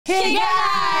Hey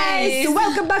guys!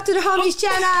 Welcome back to the Homies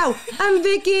channel! I'm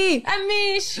Vicky! I'm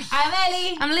Mish! I'm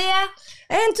Ellie! I'm Leah!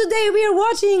 And today we are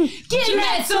watching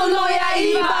Kimetsu no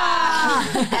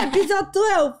Yaiba! Episode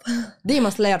 12!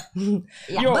 Demon Slayer!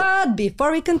 But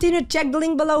before we continue, check the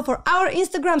link below for our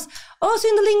Instagrams. Also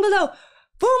in the link below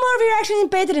for more reaction in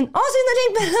Patreon. Also in the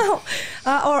link below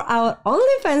or our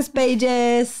OnlyFans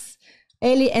pages.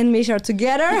 Ellie and Mish are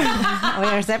together. We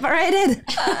are separated.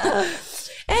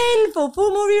 And for full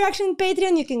movie reaction in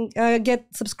Patreon, you can get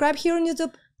subscribed here on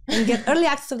YouTube and get early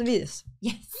access to the videos.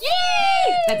 Yes!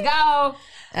 Yay! Let's go!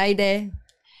 Aide.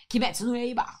 Kimetsu no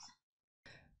Yaiba!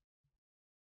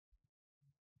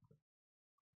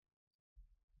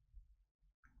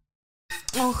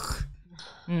 Oh,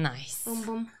 Nice. Boom,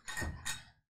 boom.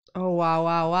 oh wow,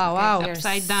 wow, wow, wow. They're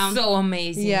Upside down. So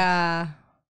amazing. Yeah.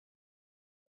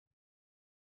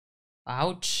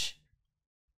 Ouch.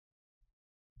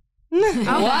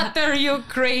 What are you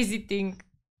crazy thing?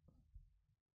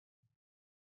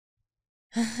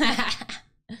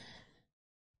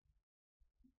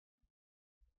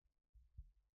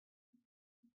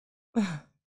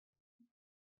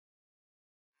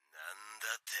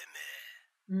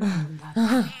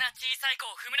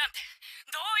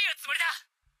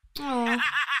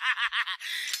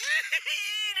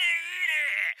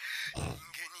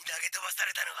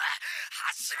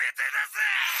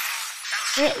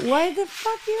 Why the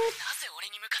fuck you?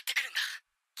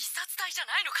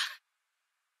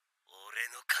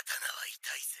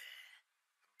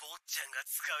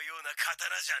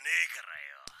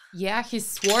 Yeah, his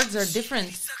swords are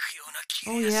different.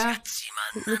 Oh yeah.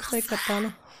 It looks like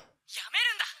katana.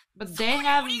 But they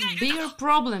have bigger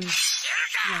problems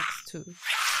next to.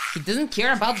 He doesn't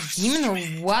care about demon or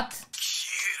what?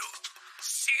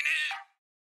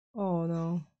 Oh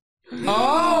no.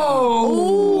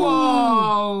 Oh!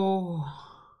 Whoa!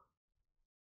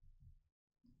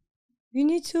 You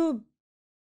need to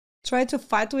try to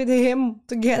fight with him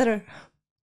together.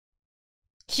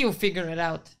 He'll figure it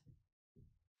out.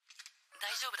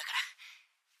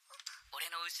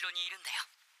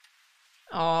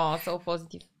 Oh, so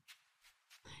positive.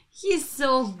 He's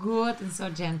so good and so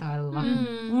gentle. I love him.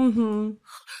 Mm-hmm.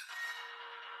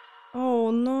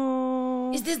 Oh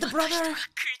no. Is this the brother?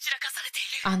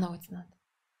 Ah, no, it's not.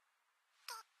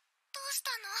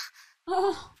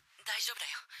 Oh.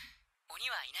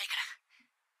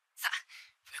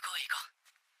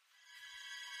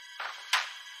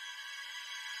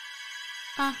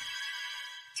 Ah.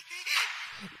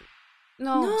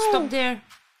 No, No. stop there.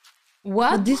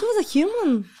 What? But this was a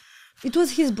human. It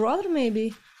was his brother,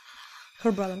 maybe.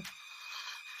 Her brother.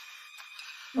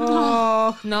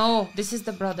 Oh. No, this is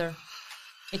the brother.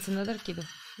 It's another kid.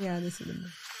 Yeah, this is the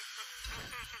brother.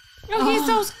 Oh, he's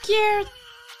so scared.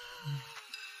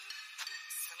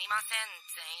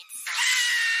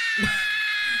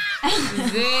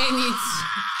 Zenitsu.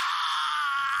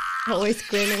 Always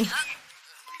screaming.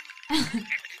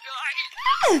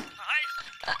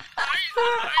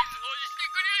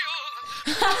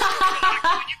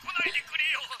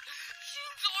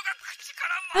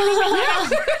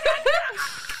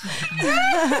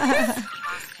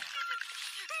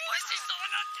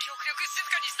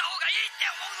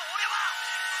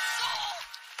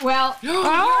 Well, you're the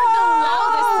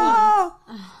loudest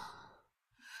one.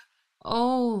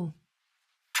 Oh.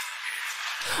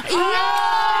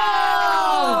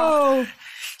 Oh!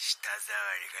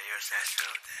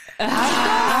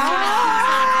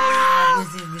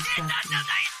 This is disgusting.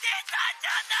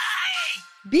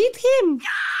 Beat him!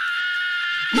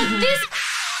 But this...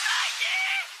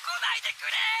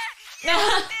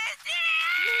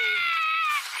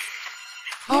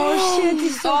 Oh shit,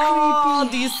 he's so Oh,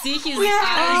 creepy. do you see his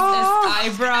eyes as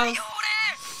eyebrows?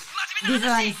 This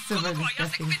one is super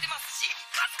disgusting.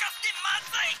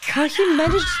 How he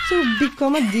managed to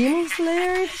become a demon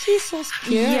slayer? He's so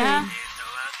scared. Yeah.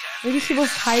 Maybe he was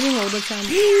hiding all the time.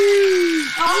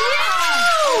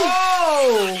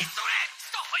 Oh!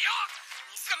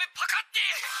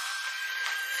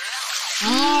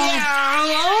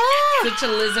 Oh. Such a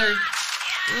lizard.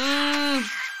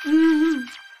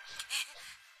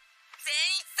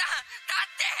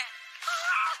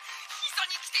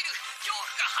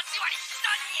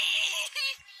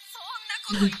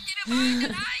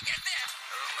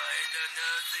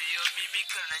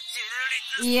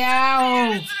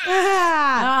 Yeah.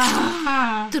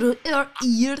 Ah, Through your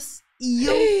ears.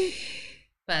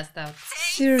 Passed out.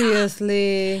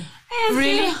 seriously.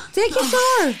 Really? Take his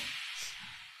sword.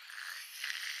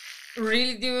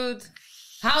 Really, dude?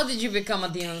 How did you become a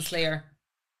demon slayer?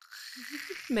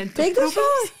 Take the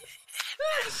sword.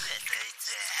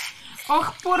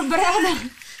 Och, poor brother.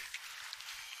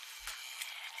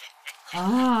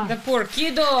 Ah, The poor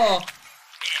kiddo!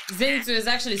 Zenitsu is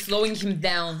actually slowing him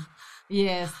down.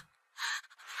 yes.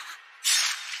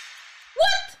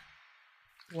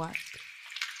 What?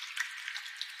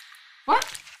 What?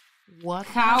 What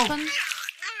How? happened?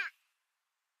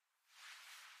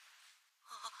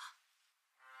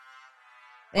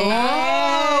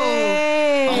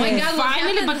 Hey! Oh my god, what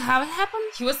Finally, happened? but how it happened?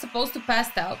 He was supposed to pass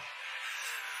out.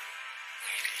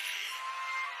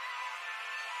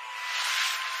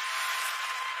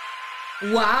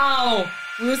 Wow!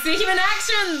 We'll see him in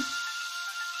action!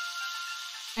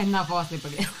 And now fall asleep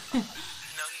again.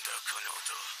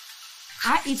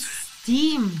 Ah, it's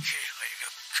steam.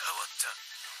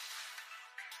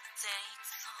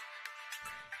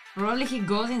 Probably he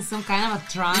goes in some kind of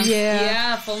a trance. Yeah.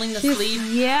 Yeah, falling asleep.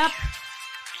 Yep.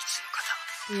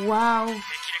 Wow.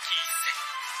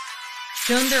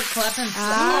 Thunderclap and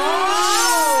Wow!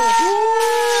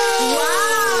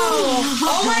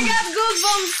 Oh my god,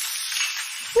 goosebumps!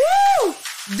 Woo!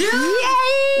 Dude!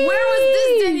 Yay! Where was this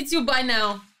Zenitsu by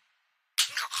now?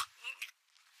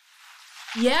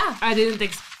 Yeah. I didn't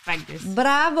expect this.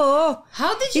 Bravo!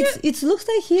 How did you... It looks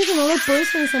like he's another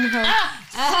person somehow.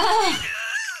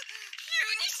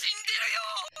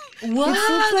 What?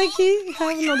 It looks like he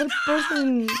has another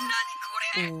person.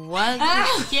 What is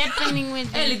happening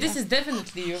with Ellie, this is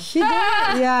definitely you. He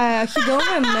don't, yeah, he don't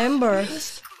remember.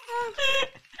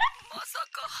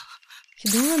 He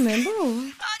don't remember? Or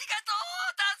what?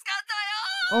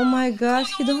 Oh my gosh,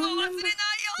 he don't remember.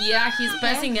 Yeah, he's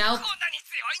passing out.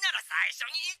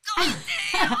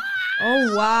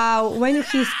 Oh wow, when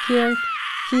he's scared,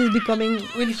 he's becoming...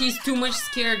 When he's too much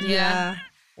scared, yeah. Yeah.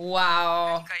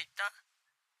 Wow.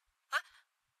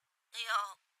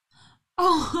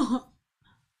 Oh.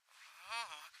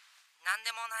 なん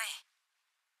でもない。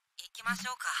行きまし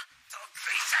ょうか。得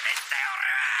意じゃねえんだよ、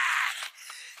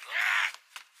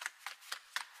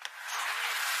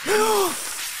俺は。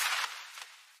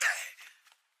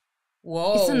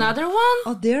 Whoa. It's another one?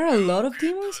 Oh, there are a lot of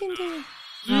demons in there.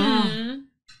 Mm.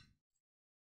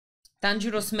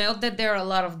 Tanjiro smelled that there are a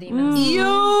lot of demons. Yo!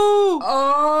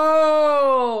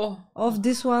 Oh! Of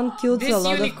this one killed This a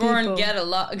lot of unicorn people. got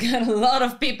a lot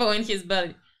of people in his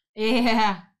belly.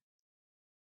 Yeah.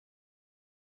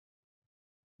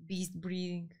 Beast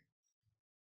breeding.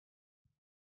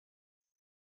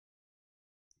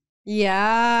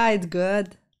 Yeah, it's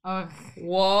good. Okay.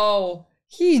 Whoa.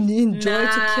 He enjoyed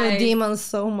to kill Nice. demons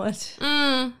so much.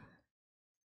 Mm.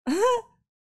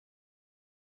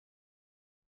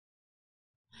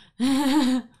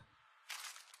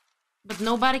 But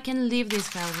nobody can leave this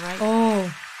house, right?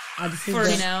 Oh, this is For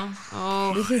the, now.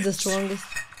 Oh. this is the strongest.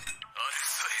 あれ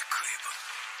さえ来れば、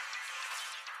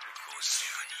50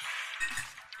人、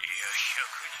いや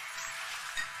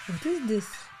100人、 What is this?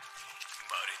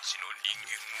 マレッジの人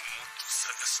間をもっと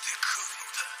探して食うの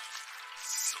だ。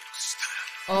そうした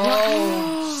ら、 Oh.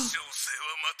 小生は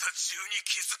また12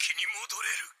気づきに戻れ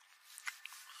る。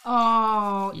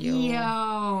 Oh, Yo.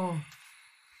 yo.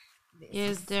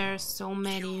 Yes, there are so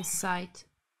many inside.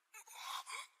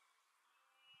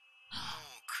 もう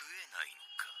食えないの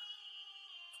か。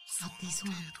 Not this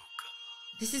one. どうか。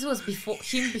 This was before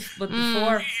him, but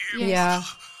before. Yeah. お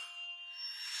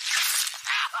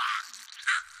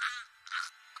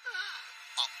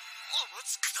待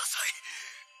ちください。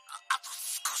あと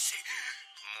少し。も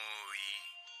ういい。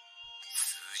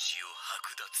数字を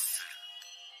剥奪する。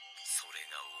それ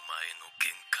がお前の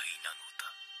限界なのだ。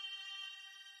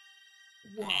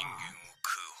人間を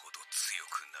食うほど強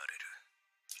くなれる。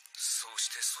そうし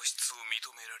て素質を認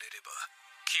められれば、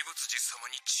鬼仏寺様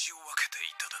に血を分けて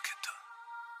いただけた。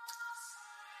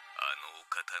あのお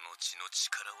方の血の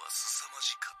力は凄ま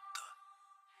じかった。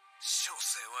小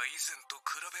生は以前と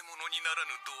比べ物になら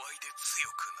ぬ度合いで強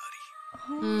く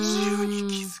なり、自由に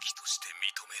気づきとして認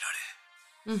めら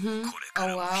れ、 Mm-hmm. これか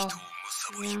らも Oh, wow. 人を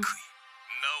貪り食い、な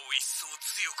お一層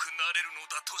強くなれるの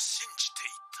だと信じて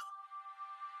いた。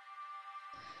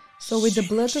 So with the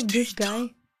blood of this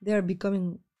guy, they are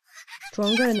becoming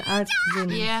stronger and art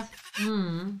demons. Yeah.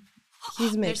 Mm.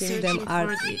 He's They're making them searching art.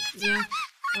 for it. Yeah.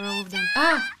 For all of them.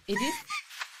 Ah, it is?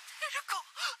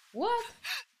 What?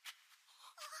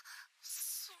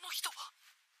 その人は。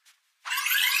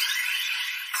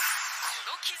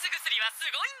この傷薬はす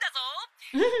ごいんだぞ。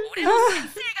俺の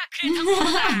先生がくれたも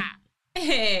のだ。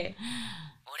 Hey.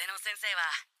 俺の先生は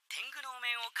天狗のお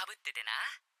面をかぶっててな。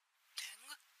天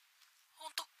狗？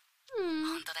本当？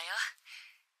本当だよ。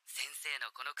先生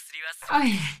のこの薬はすご Oh,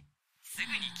 い。 yeah. す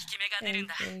ぐに効き目が出るん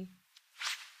だ。よ Okay.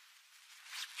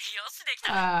 しでき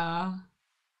た。 Oh.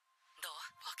 どう？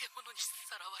化け物に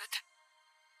さらわれて。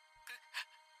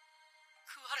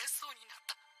食われそうになっ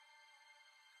た。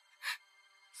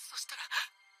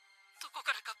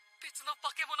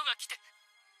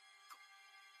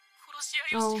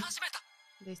Oh, 始めた。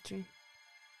 this tree.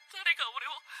 誰が俺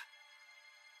を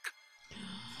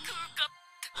食うか。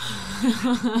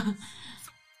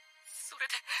それ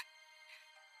で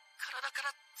体か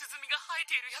ら鼓が生え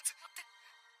ているやつがあって。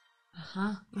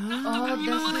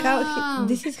 Oh,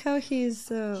 This is how he's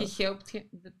he helped him.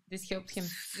 This helped him.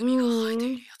 鼓が生えて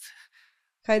いるやつ。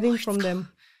 hiding from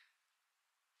them.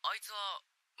 あいつは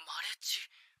マレッジ、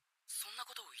そんな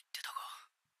ことを言ってたか。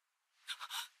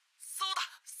そうだ、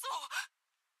そう。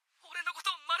俺のこと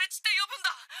をマレッジって呼ぶん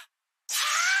だ。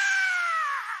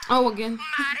 Oh, again. マ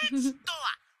レッジと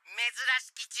は珍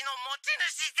しき血の持ち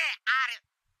主である。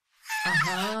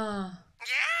 Aha.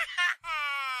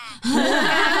 どうも。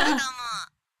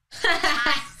そう。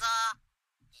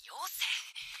よせ。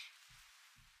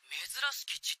珍し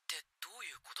き血ってどう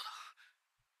いうことだ。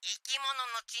生き物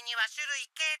の血には種類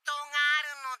系統があ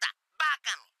るのだ。バ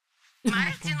カめ。マ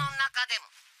レッジの中でも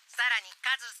さらに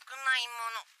数少ないも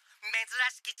の、珍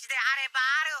しき血であれば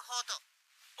あるほど、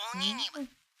鬼には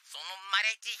そのマ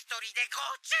レッジ一人で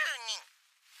50人、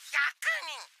100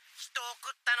人、人を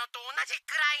食ったのと同じ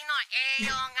くらいの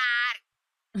栄養があ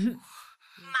る。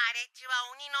マレッジは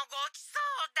鬼のごちそ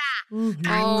うだ。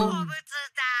大好物だ。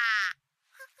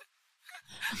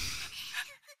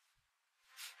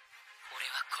俺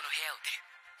はこの部屋を出る。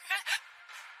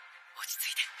落ち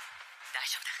着いて、大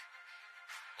丈夫だ。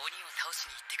鬼を倒し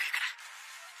に行ってくるから。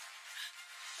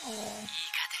いい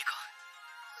か、テルコ。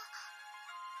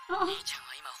兄ちゃん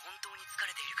は今本当に疲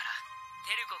れているから、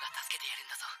テルコが助けてやる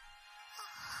んだぞ。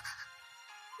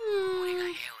俺が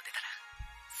部屋を出たら、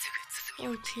すぐ鼓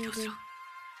を打って移動しろ。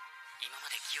今ま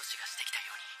で清がしてきた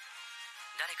ように、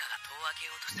誰かが戸を開け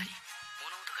ようとしたり、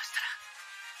物音がしたら、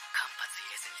間髪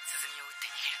入れずに鼓を打って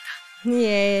逃げるんだ。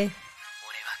 Yeah.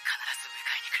 俺は必ず迎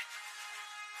えに来る。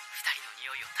二人 The の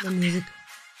匂いをたどって、 music.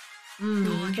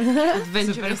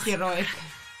 Adventurous. Super heroic.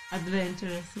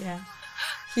 Adventurous, yeah.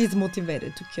 He's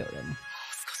motivated to kill them. もう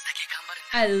少しだけ頑張る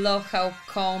んだ。 I love how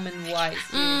calm and wise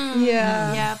he is.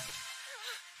 Yeah. Yep. 偉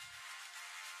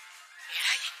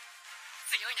い。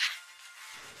強いな。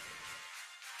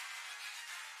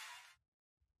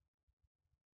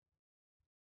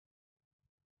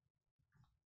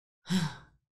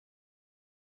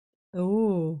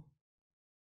 Oh.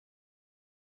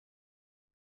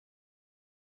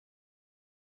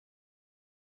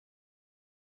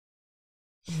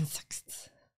 Insects.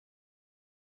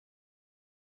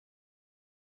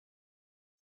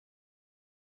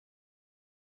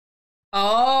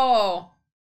 Oh.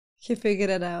 He figured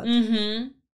it out. Mm-hmm.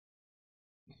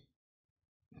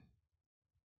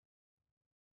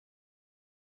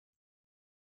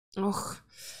 Oh.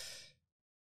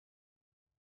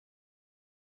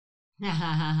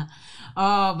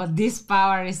 Oh, but this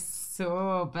power is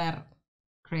super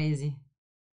crazy.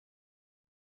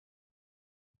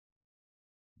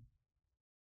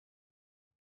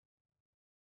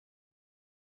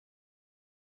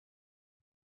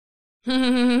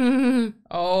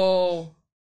 Oh.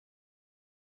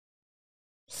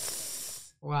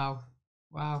 Wow.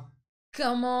 Wow.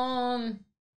 Come on.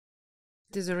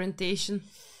 Disorientation.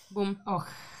 Boom. Oh.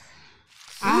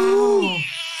 Ow. 速い。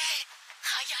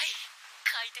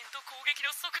回転と攻撃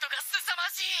の速度が凄ま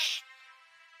じい。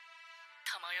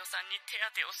玉代さんに手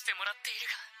当てをしてもらっている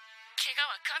が、怪我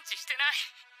は感知してない。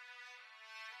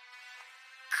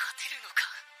勝てるのか。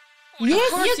 Of Yes,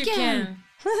 course you you can.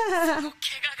 その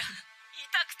怪我が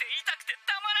痛くて痛くて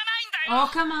たまらないんだよ。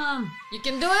 Oh, come on. You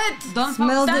can do it. Don't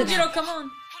Smell fall it. down. Tanjiro, come on.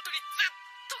 本当にずっ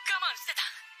と我慢してた。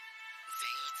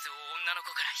善逸を女の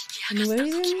子から引き And 剥が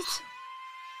where した is 時も、 it?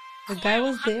 The guy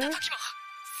was 声を there? 張った時も、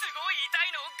すごい痛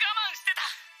いのを我慢してた。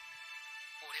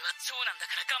俺は長男だ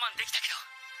から我慢できたけど、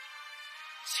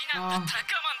次男だったら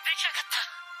我慢できなかった。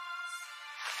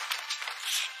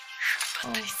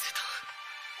踏ん張ったりすると、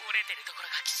折れてるところ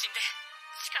がきしんで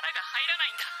力が入らな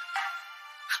いんだ。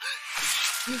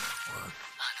あ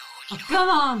の Oh, 鬼の come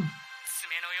on. 爪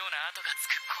のような跡がつ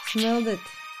く攻撃。 Smelled it.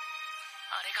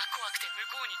 あれが怖くて向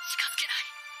こうに近づけない。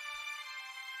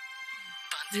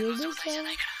万全の状態じゃな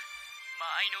いから、間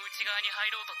合いの内側に入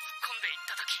ろうと突っ込んでいっ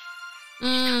た時、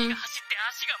光が走って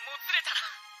足がもつれたら、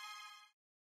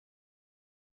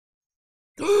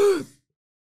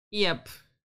 Yep.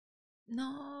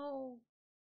 No.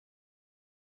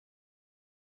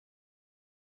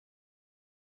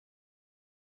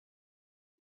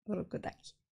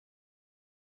 Crocodile.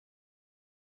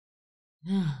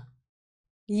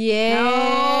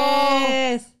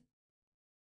 Yes.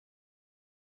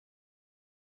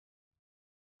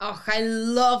 Oh, I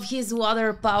love his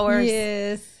water powers.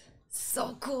 Yes.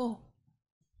 So cool.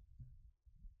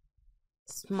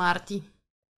 Smarty.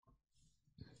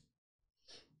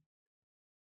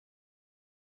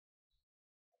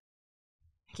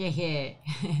 Hehe.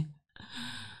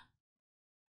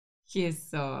 He is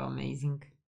so amazing.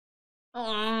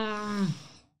 Come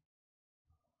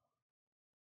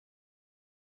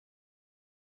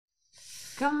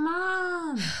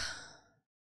on!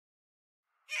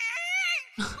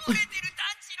 折れてる炭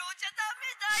治郎じゃダメ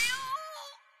だよ。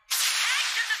ちょ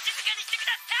っと静かにしてく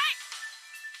ださい。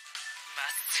ま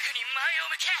っすぐに前を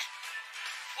向け。己を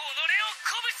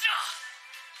鼓舞しろ。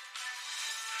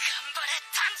頑張れ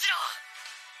炭治郎。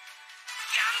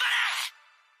頑張れ。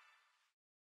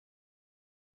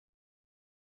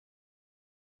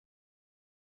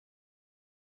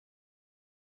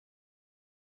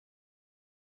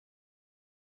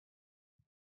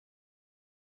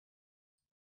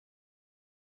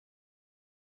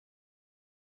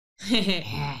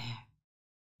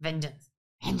Vengeance.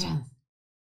 Vengeance.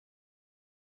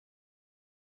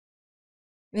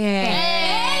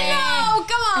 Yeah. No,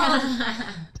 come on.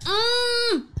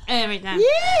 Every time.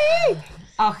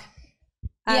 Oh,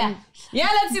 Yeah,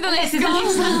 let's see the next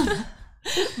one.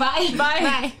 bye.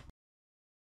 Bye.